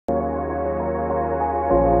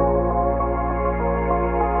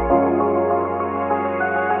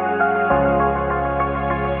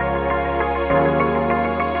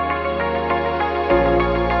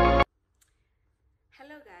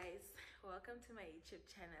to my YouTube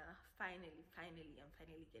channel. Finally, I'm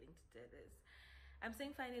finally getting to do this. I'm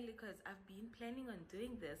saying finally because I've been planning on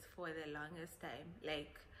doing this for the longest time,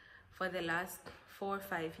 like for the last 4 or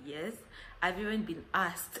 5 years. I've even been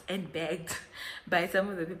asked and begged by some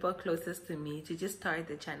of the people closest to me to just start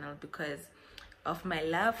the channel because of my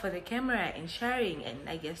love for the camera and sharing and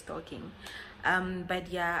I guess talking.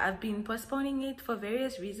 But yeah, I've been postponing it for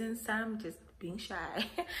various reasons. Some just being shy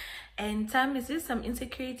and some is just some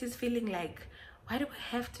insecurities, feeling like, why do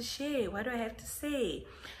I have to share? What do I have to say?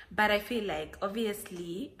 But I feel like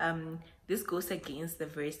obviously this goes against the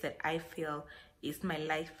verse that I feel is my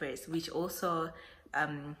life verse, which also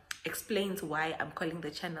explains why I'm calling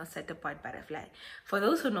the channel Set Apart Butterfly. For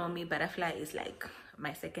those who know me, Butterfly is like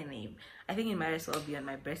my second name. I think it might as well be on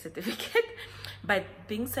my birth certificate. But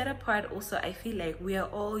being set apart also, I feel like we are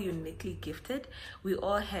all uniquely gifted. We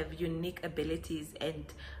all have unique abilities and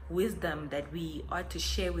wisdom that we ought to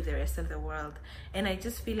share with the rest of the world. And I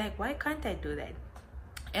just feel like, why can't I do that?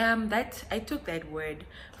 That I took that word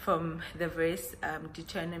from the verse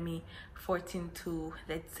Deuteronomy 14:2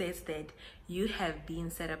 that says that you have been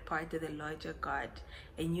set apart to the Lord your God,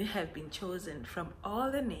 and you have been chosen from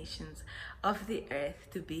all the nations of the earth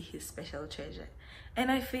to be his special treasure.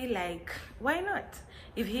 And I feel like, why not?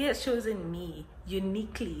 If he has chosen me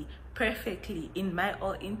uniquely, perfectly, in my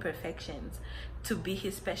all imperfections, to be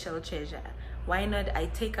his special treasure, why not I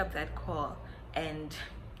take up that call and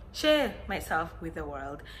share myself with the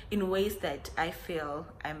world in ways that I feel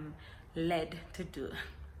I'm led to do.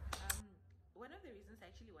 One of the reasons I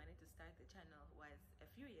actually wanted to start the channel was a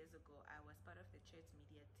few years ago. I was part of the church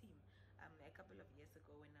media team. A couple of years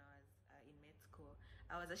ago when I was in med school,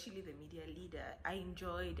 I was actually the media leader. I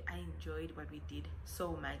enjoyed what we did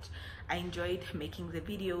so much. I enjoyed making the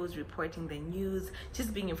videos, reporting the news,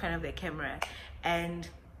 just being in front of the camera. And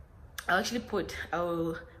I'll actually put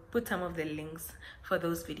some of the links for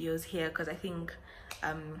those videos here because I think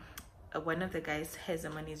one of the guys has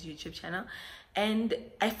them on his YouTube channel, and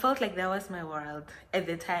I felt like that was my world at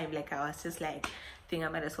the time. Like I was just like, I think I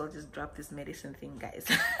might as well just drop this medicine thing, guys.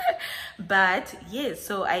 But yes,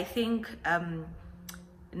 so I think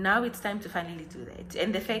now it's time to finally do that.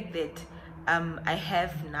 And the fact that I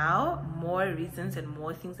have now more reasons and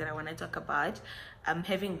more things that I want to talk about,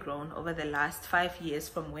 having grown over the last 5 years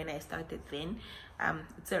from when I started then,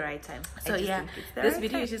 it's the right time. So yeah, this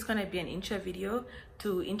video is just going to be an intro video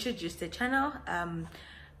to introduce the channel.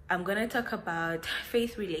 I'm going to talk about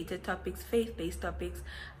faith-related topics, faith-based topics.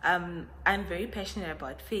 I'm very passionate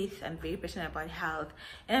about faith. I'm very passionate about health.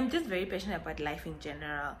 And I'm just very passionate about life in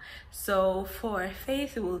general. So for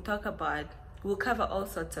faith, we'll cover all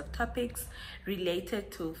sorts of topics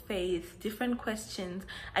related to faith, different questions.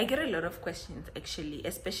 I get a lot of questions actually,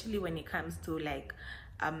 especially when it comes to like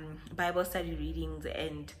Bible study readings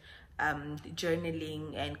and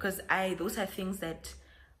journaling, and because those are things that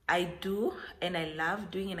I do and I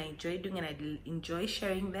love doing and I enjoy doing and I enjoy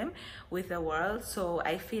sharing them with the world. So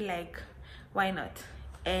I feel like, why not?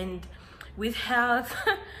 And with health,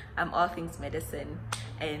 I'm all things medicine.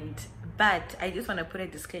 But I just want to put a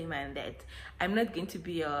disclaimer on that. I'm not going to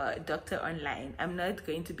be a doctor online. I'm not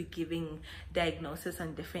going to be giving diagnosis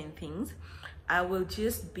on different things. I will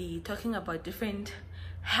just be talking about different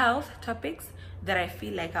health topics that I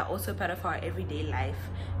feel like are also part of our everyday life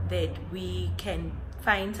that we can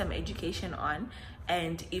find some education on.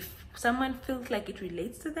 And if someone feels like it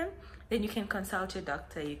relates to them, then you can consult your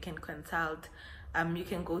doctor, you can consult, you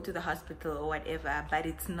can go to the hospital or whatever. But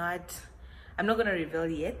it's not, I'm not going to reveal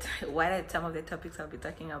yet what are some of the topics I'll be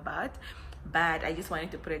talking about, but I just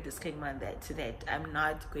wanted to put a disclaimer on that, so that I'm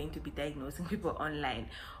not going to be diagnosing people online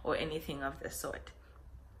or anything of the sort.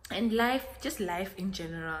 And life, just life in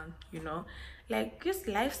general, you know, like just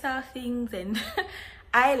lifestyle things. And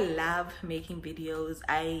I love making videos.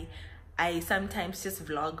 I sometimes just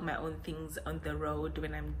vlog my own things on the road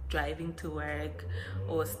when I'm driving to work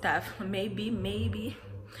or stuff. Maybe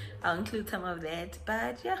I'll include some of that,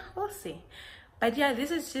 but yeah, we'll see. But yeah,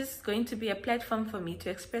 this is just going to be a platform for me to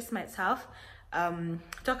express myself,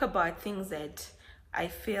 talk about things that I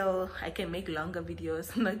feel I can make longer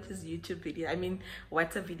videos, not just YouTube videos. I mean,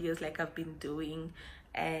 WhatsApp videos like I've been doing,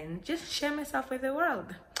 and just share myself with the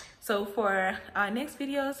world. So for our next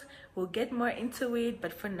videos, we'll get more into it.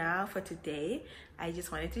 But for now, for today, I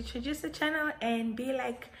just wanted to introduce the channel and be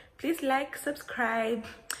like, please like, subscribe,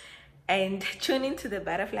 and tune into the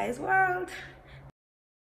Butterflies world.